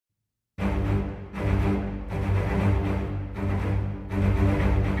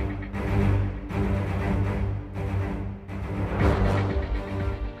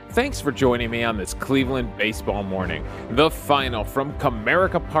Thanks for joining me on this Cleveland baseball morning. The final from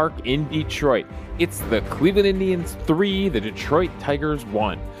Comerica Park in Detroit. It's the Cleveland Indians 3, the Detroit Tigers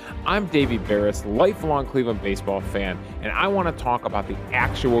 1. I'm Davey Barris, lifelong Cleveland baseball fan, and I want to talk about the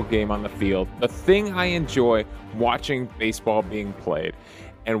actual game on the field, the thing I enjoy watching baseball being played,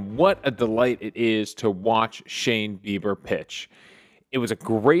 and what a delight it is to watch Shane Bieber pitch. It was a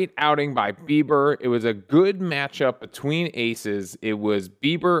great outing by Bieber. It was a good matchup between aces. It was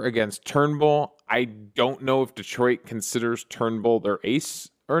Bieber against Turnbull. I don't know if Detroit considers Turnbull their ace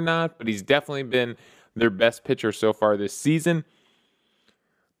or not, but he's definitely been their best pitcher so far this season.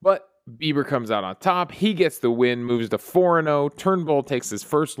 But Bieber comes out on top. He gets the win, moves to 4-0. Turnbull takes his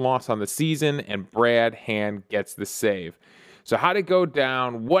first loss on the season, and Brad Hand gets the save. So how'd it go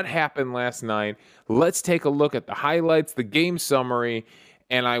down? What happened last night? Let's take a look at the highlights, the game summary,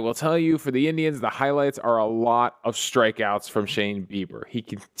 and I will tell you for the Indians, the highlights are a lot of strikeouts from Shane Bieber. He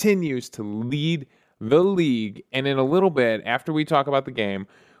continues to lead the league, and in a little bit, after we talk about the game,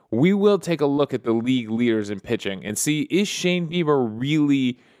 we will take a look at the league leaders in pitching and see, is Shane Bieber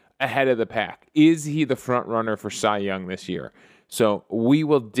really ahead of the pack? Is he the front runner for Cy Young this year? So we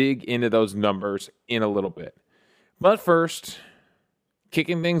will dig into those numbers in a little bit. But first,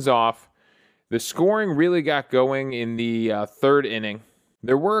 kicking things off, the scoring really got going in the third inning.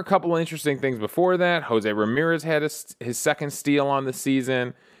 There were a couple of interesting things before that. Jose Ramirez had his second steal on the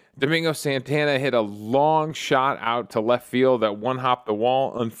season. Domingo Santana hit a long shot out to left field that one-hopped the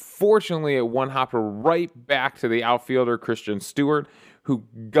wall. Unfortunately, it one-hopped right back to the outfielder, Christian Stewart, who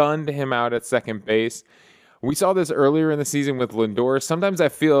gunned him out at second base. We saw this earlier in the season with Lindor. Sometimes I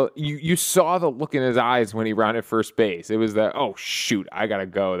feel you saw the look in his eyes when he rounded first base. It was that, oh, shoot, I got to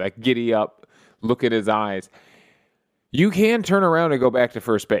go. That giddy up look in his eyes. You can turn around and go back to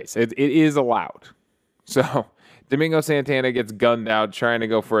first base. It is allowed. So Domingo Santana gets gunned out trying to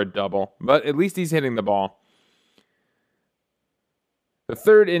go for a double, but at least he's hitting the ball. The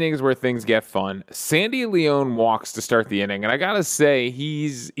third inning is where things get fun. Sandy Leon walks to start the inning, and I gotta say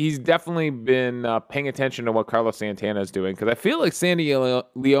he's definitely been paying attention to what Carlos Santana is doing, because I feel like Sandy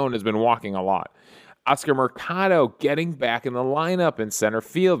Leon has been walking a lot. Oscar Mercado getting back in the lineup in center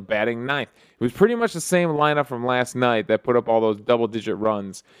field, batting ninth. It was pretty much the same lineup from last night that put up all those double-digit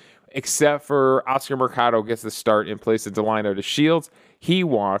runs, except for Oscar Mercado gets the start in place of Delino to Shields. He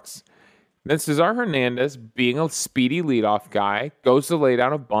walks. Then Cesar Hernandez, being a speedy leadoff guy, goes to lay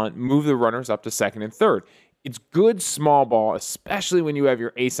down a bunt, move the runners up to second and third. It's good small ball, especially when you have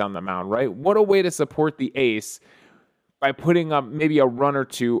your ace on the mound, right? What a way to support the ace by putting up maybe a run or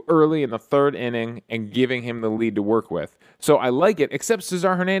two early in the third inning and giving him the lead to work with. So I like it, except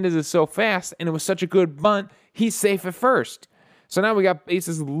Cesar Hernandez is so fast, and it was such a good bunt, he's safe at first. So now we got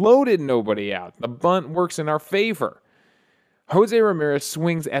bases loaded, nobody out. The bunt works in our favor. Jose Ramirez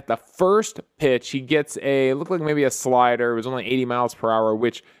swings at the first pitch. He gets looked like maybe a slider. It was only 80 miles per hour,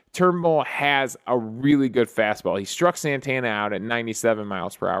 which Turnbull has a really good fastball. He struck Santana out at 97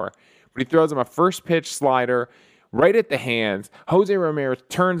 miles per hour, but he throws him a first pitch slider right at the hands. Jose Ramirez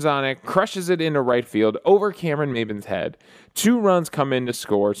turns on it, crushes it into right field over Cameron Maybin's head. 2 runs come in to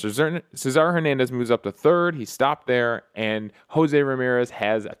score. Cesar Hernandez moves up to third. He stopped there, and Jose Ramirez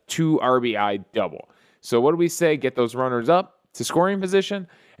has a 2 RBI double. So what do we say? Get those runners up to scoring position,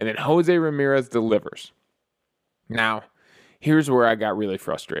 and then Jose Ramirez delivers. Now, here's where I got really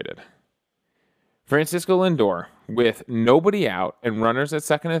frustrated. Francisco Lindor, with nobody out and runners at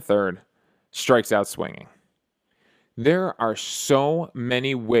second and third, strikes out swinging. There are so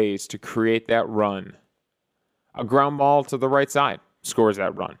many ways to create that run. A ground ball to the right side scores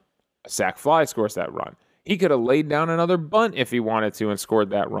that run. A sac fly scores that run. He could have laid down another bunt if he wanted to and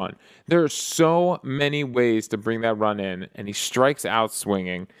scored that run. There are so many ways to bring that run in, and he strikes out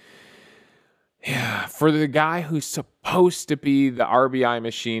swinging. Yeah, for the guy who's supposed to be the RBI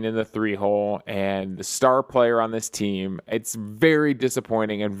machine in the 3-hole and the star player on this team, it's very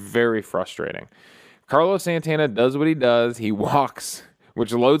disappointing and very frustrating. Carlos Santana does what he does. He walks,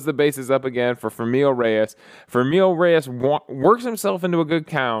 which loads the bases up again for Franmil Reyes. Franmil Reyes works himself into a good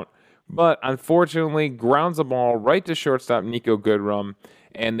count, but unfortunately grounds the ball right to shortstop Nico Goodrum,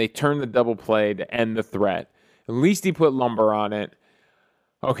 and they turn the double play to end the threat. At least he put lumber on it.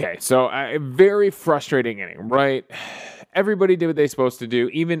 Okay, so a very frustrating inning, right? Everybody did what they're supposed to do.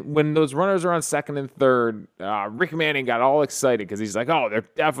 Even when those runners are on second and third, Rick Manning got all excited because he's like, oh, they're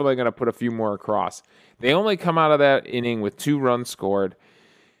definitely going to put a few more across. They only come out of that inning with 2 runs scored.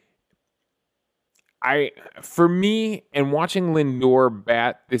 For me, and watching Lindor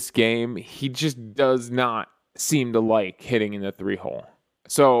bat this game, he just does not seem to like hitting in the 3-hole.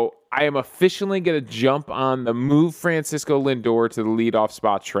 So I am officially going to jump on the move Francisco Lindor to the leadoff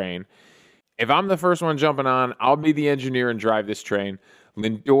spot train. If I'm the first one jumping on, I'll be the engineer and drive this train.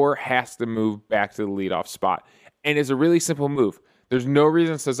 Lindor has to move back to the leadoff spot. And it's a really simple move. There's no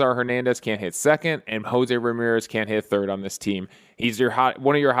reason Cesar Hernandez can't hit second and Jose Ramirez can't hit third on this team. He's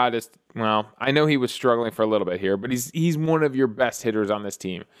one of your hottest. Well, I know he was struggling for a little bit here, but he's one of your best hitters on this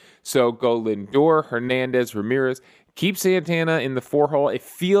team. So go Lindor, Hernandez, Ramirez. Keep Santana in the 4-hole. It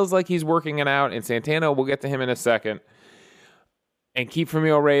feels like he's working it out, and Santana, we'll get to him in a second. And keep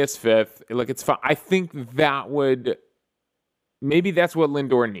Franmil Reyes 5th. Look, it's fine. I think maybe that's what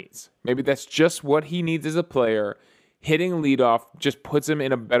Lindor needs. Maybe that's just what he needs as a player. Hitting leadoff just puts him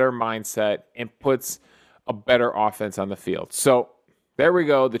in a better mindset and puts a better offense on the field. So there we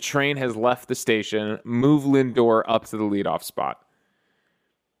go. The train has left the station. Move Lindor up to the leadoff spot.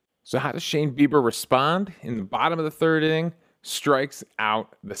 So how does Shane Bieber respond? In the bottom of the third inning, strikes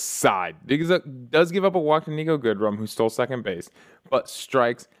out the side. Does give up a walk to Nico Goodrum, who stole second base, but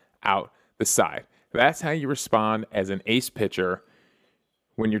strikes out the side. That's how you respond as an ace pitcher.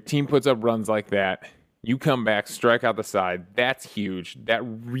 When your team puts up runs like that, you come back, strike out the side. That's huge. That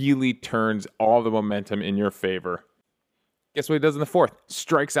really turns all the momentum in your favor. Guess what he does in the fourth?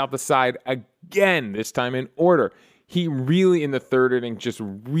 Strikes out the side again, this time in order. He really, in the third inning, just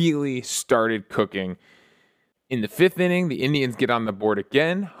really started cooking. In the fifth inning, the Indians get on the board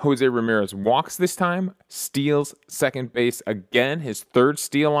again. Jose Ramirez walks this time, steals second base again, his third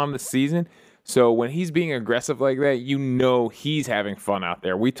steal on the season. So when he's being aggressive like that, you know he's having fun out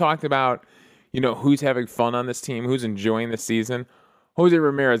there. We talked about, who's having fun on this team, who's enjoying the season. Jose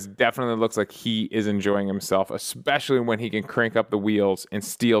Ramirez definitely looks like he is enjoying himself, especially when he can crank up the wheels and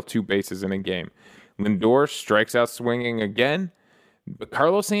steal 2 bases in a game. Lindor strikes out swinging again. But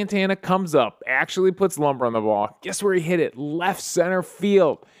Carlos Santana comes up, actually puts lumber on the ball. Guess where he hit it? Left center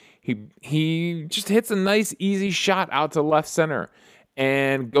field. He just hits a nice, easy shot out to left center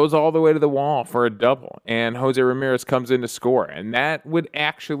and goes all the way to the wall for a double. And Jose Ramirez comes in to score. And that would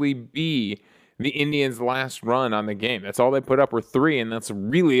actually be the Indians' last run on the game. That's all they put up were 3, and that's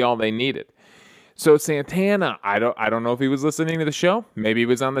really all they needed. So Santana, I don't know if he was listening to the show. Maybe he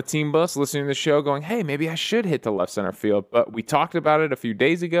was on the team bus listening to the show going, hey, maybe I should hit to left center field. But we talked about it a few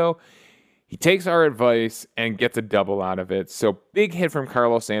days ago. He takes our advice and gets a double out of it. So big hit from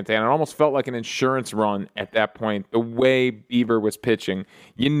Carlos Santana. It almost felt like an insurance run at that point. The way Bieber was pitching,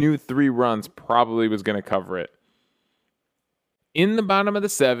 you knew 3 runs probably was going to cover it. In the bottom of the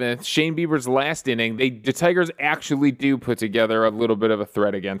 7th, Shane Bieber's last inning, the Tigers actually do put together a little bit of a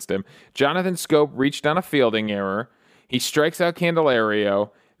threat against him. Jonathan Schoop reached on a fielding error. He strikes out Candelario.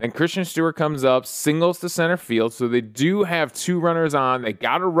 Then Christian Stewart comes up, singles to center field. So they do have 2 runners on. They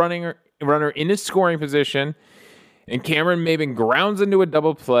got a runner in his scoring position. And Cameron Maybin grounds into a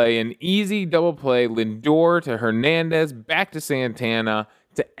double play. An easy double play. Lindor to Hernandez, back to Santana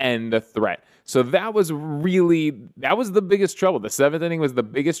to end the threat. So that was the biggest trouble. The 7th inning was the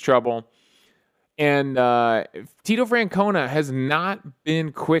biggest trouble. And Tito Francona has not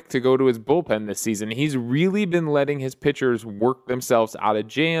been quick to go to his bullpen this season. He's really been letting his pitchers work themselves out of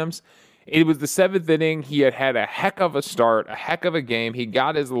jams. It was the 7th inning. He had a heck of a start, a heck of a game. He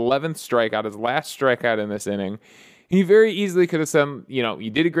got his 11th strikeout, his last strikeout in this inning. He very easily could have said, you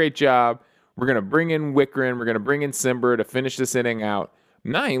did a great job. We're going to bring in Wickren. We're going to bring in Simber to finish this inning out.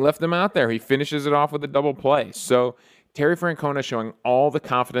 No, he left him out there. He finishes it off with a double play. So Terry Francona showing all the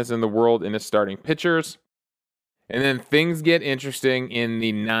confidence in the world in his starting pitchers. And then things get interesting in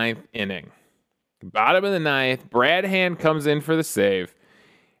the 9th inning. Bottom of the 9th, Brad Hand comes in for the save.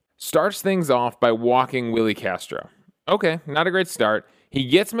 Starts things off by walking Willie Castro. Okay, not a great start. He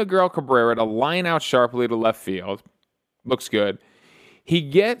gets Miguel Cabrera to line out sharply to left field. Looks good. He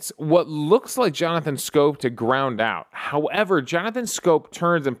gets what looks like Jonathan Schoop to ground out. However, Jonathan Schoop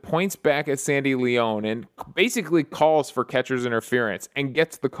turns and points back at Sandy Leon and basically calls for catcher's interference and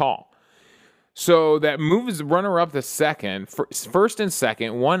gets the call. So that moves runner up to second, first and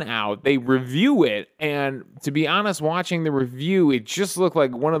second, 1 out. They review it, and to be honest, watching the review, it just looked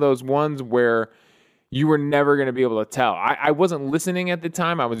like one of those ones where you were never going to be able to tell. I wasn't listening at the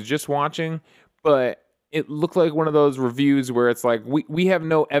time. I was just watching, but it looked like one of those reviews where it's like, we have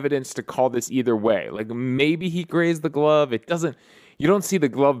no evidence to call this either way. Like maybe he grazed the glove. You don't see the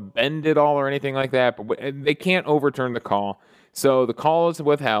glove bend at all or anything like that, but they can't overturn the call. So the call is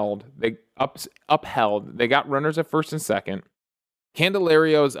withheld. They upheld. They got runners at first and second.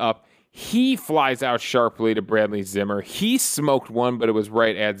 Candelario's up. He flies out sharply to Bradley Zimmer. He smoked one, but it was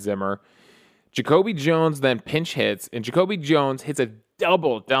right at Zimmer. Jacoby Jones then pinch hits, and Jacoby Jones hits a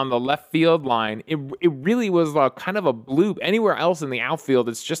doubled down the left field line. It really was kind of a bloop. Anywhere else in the outfield,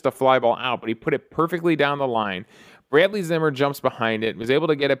 it's just a fly ball out, but he put it perfectly down the line. Bradley Zimmer jumps behind it, was able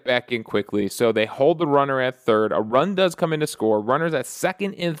to get it back in quickly, so they hold the runner at third. A run does come in to score. Runners at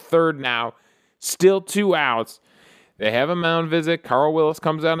second and third now, still 2 outs. They have a mound visit. Carl Willis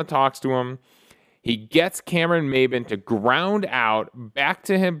comes out and talks to him. He gets Cameron Maybin to ground out back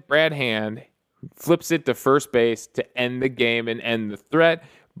to him. Brad Hand flips it to first base to end the game and end the threat.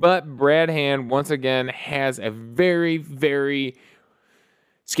 But Brad Hand, once again, has a very, very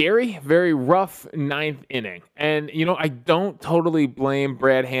scary, very rough 9th inning. And, I don't totally blame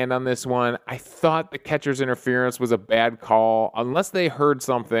Brad Hand on this one. I thought the catcher's interference was a bad call. Unless they heard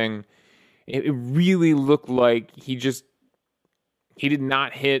something, it really looked like he did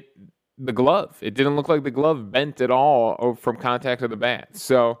not hit the glove. It didn't look like the glove bent at all from contact of the bat.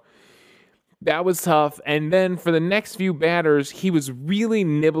 So that was tough. And then for the next few batters, he was really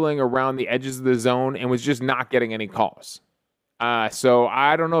nibbling around the edges of the zone and was just not getting any calls. So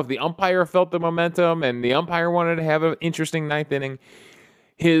I don't know if the umpire felt the momentum and the umpire wanted to have an interesting 9th inning.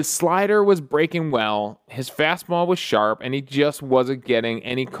 His slider was breaking well. His fastball was sharp, and he just wasn't getting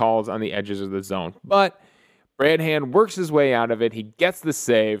any calls on the edges of the zone. But Brad Hand works his way out of it. He gets the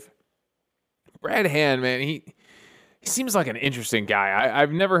save. Brad Hand, man, he seems like an interesting guy.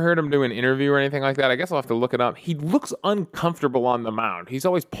 I've never heard him do an interview or anything like that. I guess I'll have to look it up. He looks uncomfortable on the mound. He's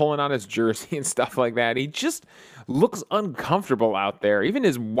always pulling on his jersey and stuff like that. He just looks uncomfortable out there. Even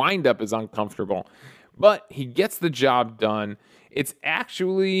his windup is uncomfortable. But he gets the job done. It's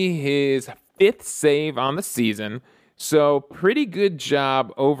actually his 5th save on the season. So pretty good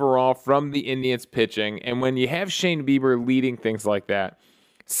job overall from the Indians pitching. And when you have Shane Bieber leading things like that,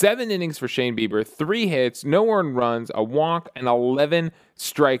 7 innings for Shane Bieber, 3 hits, no earned runs, a walk, and 11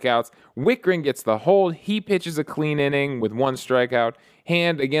 strikeouts. Wittgren gets the hold. He pitches a clean inning with 1 strikeout.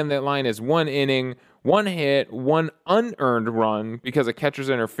 Hand, again, that line is 1 inning, 1 hit, 1 unearned run because of catcher's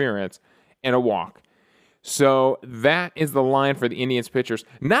interference, and a walk. So that is the line for the Indians pitchers.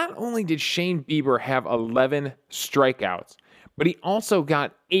 Not only did Shane Bieber have 11 strikeouts, but he also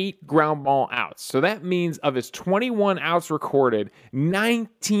got 8 ground ball outs. So that means of his 21 outs recorded,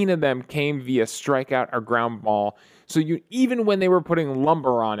 19 of them came via strikeout or ground ball. So even when they were putting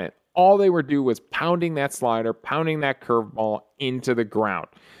lumber on it, all they were doing was pounding that slider, pounding that curveball into the ground.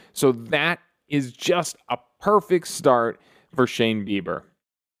 So that is just a perfect start for Shane Bieber.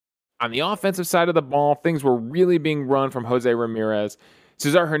 On the offensive side of the ball, things were really being run from Jose Ramirez.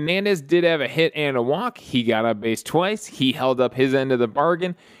 Cesar Hernandez did have a hit and a walk. He got on base twice. He held up his end of the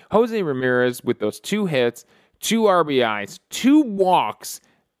bargain. Jose Ramirez with those 2 hits, 2 RBIs, 2 walks,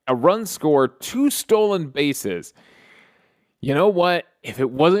 a run scored, 2 stolen bases. You know what? If it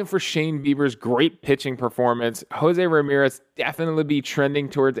wasn't for Shane Bieber's great pitching performance, Jose Ramirez definitely be trending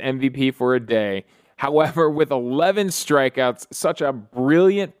towards MVP for a day. However, with 11 strikeouts, such a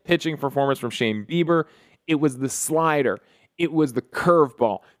brilliant pitching performance from Shane Bieber, it was the slider. It was the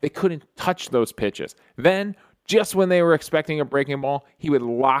curveball. They couldn't touch those pitches. Then, just when they were expecting a breaking ball, he would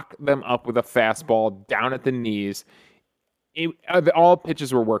lock them up with a fastball down at the knees. All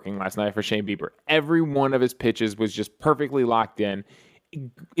pitches were working last night for Shane Bieber. Every one of his pitches was just perfectly locked in.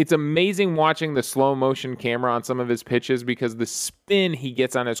 It's amazing watching the slow motion camera on some of his pitches because the spin he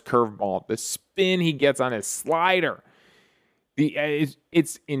gets on his curveball, the spin he gets on his slider,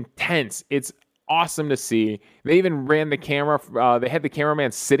 it's intense. It's awesome to see. They even ran the camera. They had the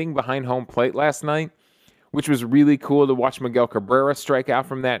cameraman sitting behind home plate last night, which was really cool to watch Miguel Cabrera strike out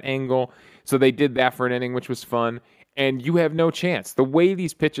from that angle. So they did that for an inning, which was fun. And you have no chance. The way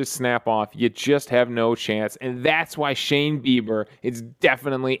these pitches snap off, you just have no chance. And that's why Shane Bieber is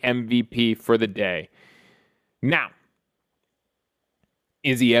definitely MVP for the day. Now,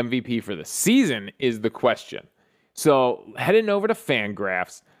 is he MVP for the season is the question. So heading over to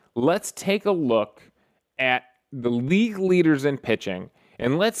Fangraphs, let's take a look at the league leaders in pitching.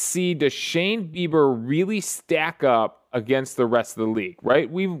 And let's see, does Shane Bieber really stack up against the rest of the league,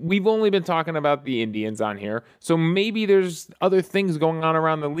 right? We've only been talking about the Indians on here, so maybe there's other things going on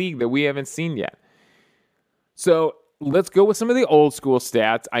around the league that we haven't seen yet. So let's go with some of the old school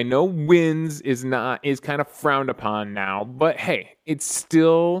stats. I know wins is kind of frowned upon now, but hey, it's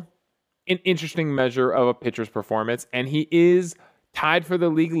still an interesting measure of a pitcher's performance, and he is tied for the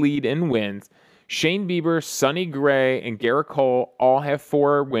league lead in wins. Shane Bieber, Sonny Gray, and Gerrit Cole all have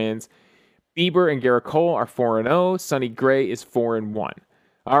 4 wins. Bieber and Gerrit Cole are 4-0. Sonny Gray is 4-1.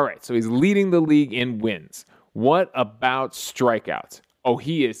 All right, so he's leading the league in wins. What about strikeouts? Oh,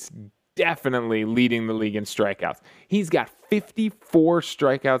 he is definitely leading the league in strikeouts. He's got 54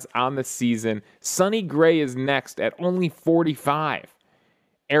 strikeouts on the season. Sonny Gray is next at only 45.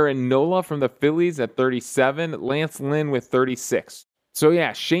 Aaron Nola from the Phillies at 37. Lance Lynn with 36. So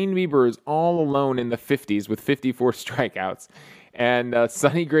yeah, Shane Bieber is all alone in the 50s with 54 strikeouts. And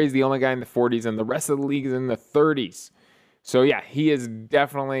Sonny Gray's the only guy in the 40s, and the rest of the league is in the 30s. So yeah, he is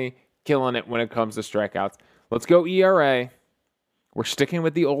definitely killing it when it comes to strikeouts. Let's go ERA. We're sticking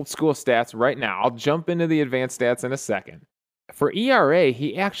with the old school stats right now. I'll jump into the advanced stats in a second. For ERA,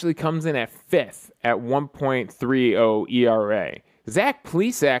 he actually comes in at 5th at 1.30 ERA. Zach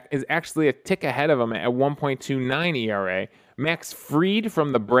Plesac is actually a tick ahead of him at 1.29 ERA. Max Fried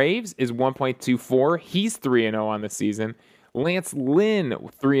from the Braves is 1.24. He's 3-0 on the season. Lance Lynn,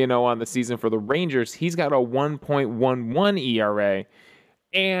 3-0 on the season for the Rangers. He's got a 1.11 ERA.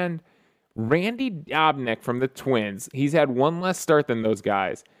 And Randy Dobnak from the Twins, he's had one less start than those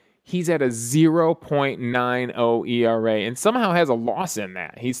guys. He's at a 0.90 ERA and somehow has a loss in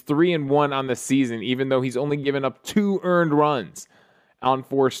that. He's 3-1 on the season, even though he's only given up 2 earned runs on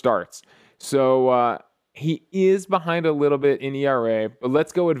 4 starts. So he is behind a little bit in ERA, but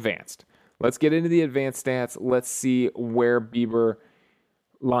let's go advanced. Let's get into the advanced stats. Let's see where Bieber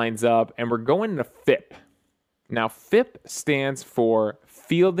lines up. And we're going to FIP. Now, FIP stands for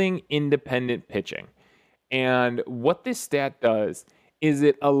Fielding Independent Pitching. And what this stat does is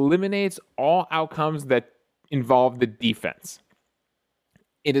it eliminates all outcomes that involve the defense.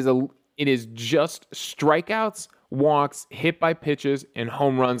 It is just strikeouts, walks, hit by pitches, and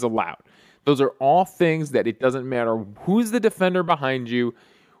home runs allowed. Those are all things that it doesn't matter who's the defender behind you,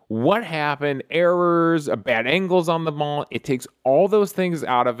 what happened, errors, bad angles on the ball. It takes all those things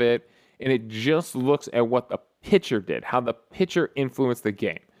out of it, and it just looks at what the pitcher did, how the pitcher influenced the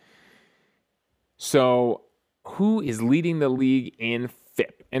game. So who is leading the league in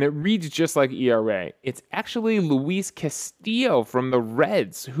FIP? And it reads just like ERA. It's actually Luis Castillo from the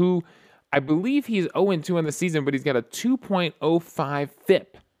Reds, who I believe he's 0-2 in the season, but he's got a 2.05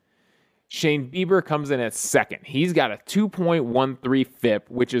 FIP. Shane Bieber comes in at second. He's got a 2.13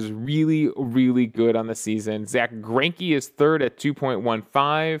 FIP, which is really, really good on the season. Zach Greinke is third at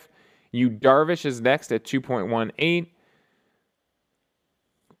 2.15. Yu Darvish is next at 2.18.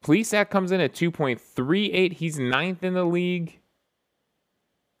 Plesac comes in at 2.38. He's ninth in the league.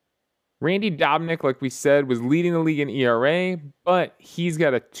 Randy Dobnak, like we said, was leading the league in ERA, but he's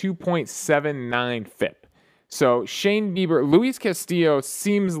got a 2.79 FIP. So Shane Bieber, Luis Castillo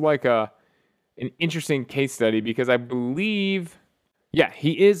seems like an interesting case study because I believe,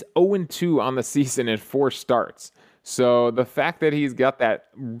 he is 0-2 on the season in 4 starts. So the fact that he's got that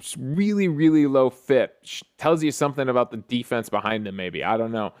really, really low FIP tells you something about the defense behind him, maybe. I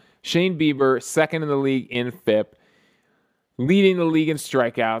don't know. Shane Bieber, second in the league in FIP, leading the league in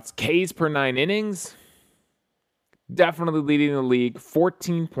strikeouts. Ks per 9 innings, definitely leading the league.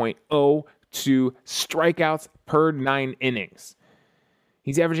 14.02 strikeouts per 9 innings.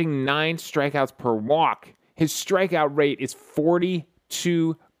 He's averaging 9 strikeouts per walk. His strikeout rate is 42%,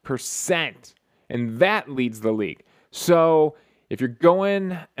 and that leads the league. So if you're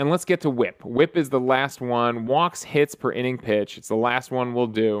going, and let's get to WHIP. WHIP is the last one. Walks, hits per inning pitch. It's the last one we'll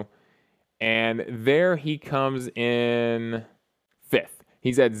do. And there he comes in 5th.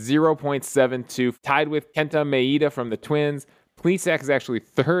 He's at 0.72, tied with Kenta Maeda from the Twins. Plesac is actually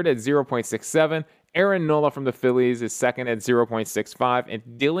 3rd at 0.67. Aaron Nola from the Phillies is 2nd at 0.65. And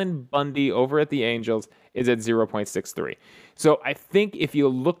Dylan Bundy over at the Angels is at 0.63. So I think if you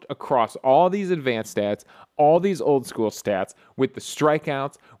looked across all these advanced stats, all these old school stats, with the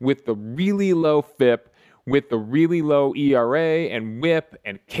strikeouts, with the really low FIP, with the really low ERA and WHIP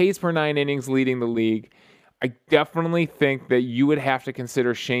and Ks per 9 innings leading the league, I definitely think that you would have to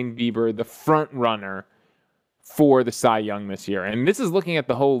consider Shane Bieber the front runner for the Cy Young this year. And this is looking at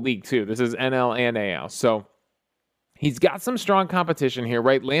the whole league too. This is NL and AL. So he's got some strong competition here,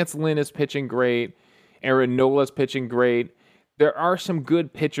 right? Lance Lynn is pitching great. Aaron Nola's pitching great. There are some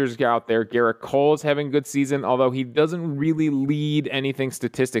good pitchers out there. Garrett Cole is having a good season, although he doesn't really lead anything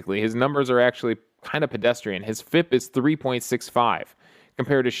statistically. His numbers are actually kind of pedestrian. His FIP is 3.65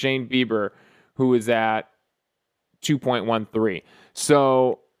 compared to Shane Bieber, who is at 2.13.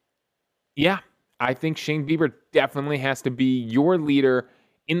 So, I think Shane Bieber definitely has to be your leader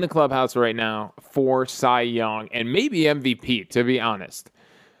in the clubhouse right now for Cy Young and maybe MVP, to be honest.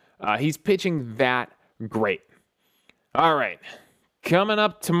 He's pitching that great. All right, coming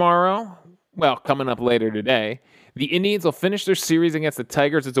up later today, the Indians will finish their series against the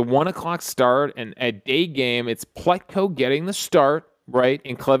Tigers. It's a 1 o'clock start and a day game. It's Pleitko getting the start, right,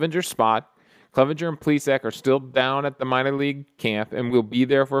 in Clevenger's spot. Clevenger and Plesac are still down at the minor league camp and will be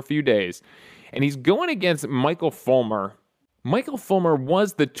there for a few days. And he's going against Michael Fulmer, Michael Fulmer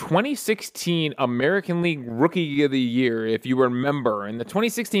was the 2016 American League Rookie of the Year, if you remember. In the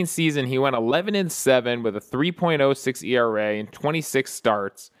 2016 season, he went 11-7 with a 3.06 ERA in 26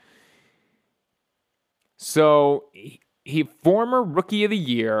 starts. So, he former Rookie of the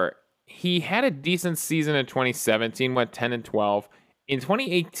Year. He had a decent season in 2017, went 10-12. In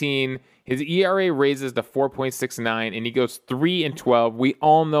 2018, his ERA raises to 4.69, and he goes 3-12. We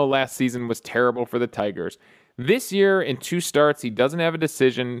all know last season was terrible for the Tigers. This year, in 2 starts, he does not have a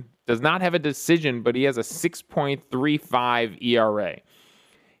decision, but he has a 6.35 ERA.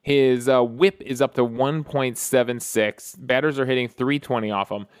 His whip is up to 1.76. Batters are hitting 320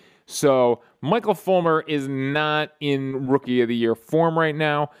 off him. So Michael Fulmer is not in Rookie of the Year form right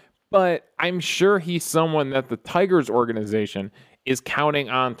now, but I'm sure he's someone that the Tigers organization is counting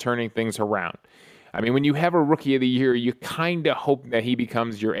on turning things around. I mean, when you have a Rookie of the Year, you kind of hope that he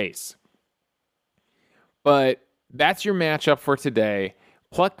becomes your ace. But that's your matchup for today.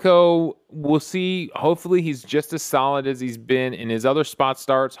 Plutko, we'll see. Hopefully he's just as solid as he's been in his other spot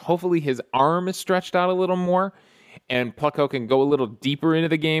starts. Hopefully his arm is stretched out a little more, and Plutko can go a little deeper into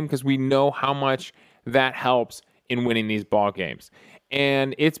the game because we know how much that helps in winning these ball games.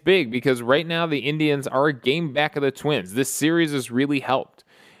 And it's big because right now the Indians are a game back of the Twins. This series has really helped.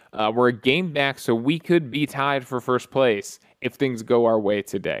 We're a game back, so we could be tied for first place if things go our way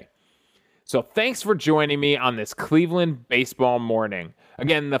today. So thanks for joining me on this Cleveland baseball morning.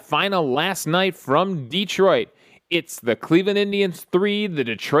 Again, the final last night from Detroit. It's the Cleveland Indians 3, the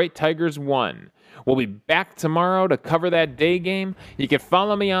Detroit Tigers 1. We'll be back tomorrow to cover that day game. You can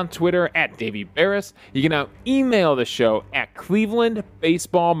follow me on Twitter at Davey Barris. You can now email the show at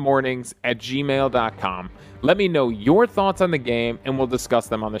clevelandbaseballmornings@gmail.com. Let me know your thoughts on the game, and we'll discuss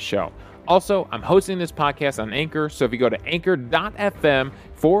them on the show. Also, I'm hosting this podcast on Anchor, so if you go to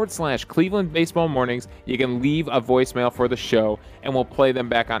anchor.fm/Cleveland Baseball Mornings, you can leave a voicemail for the show, and we'll play them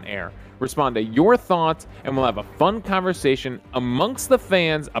back on air. Respond to your thoughts, and we'll have a fun conversation amongst the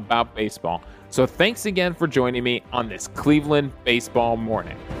fans about baseball. So thanks again for joining me on this Cleveland Baseball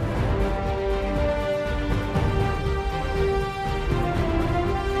Morning.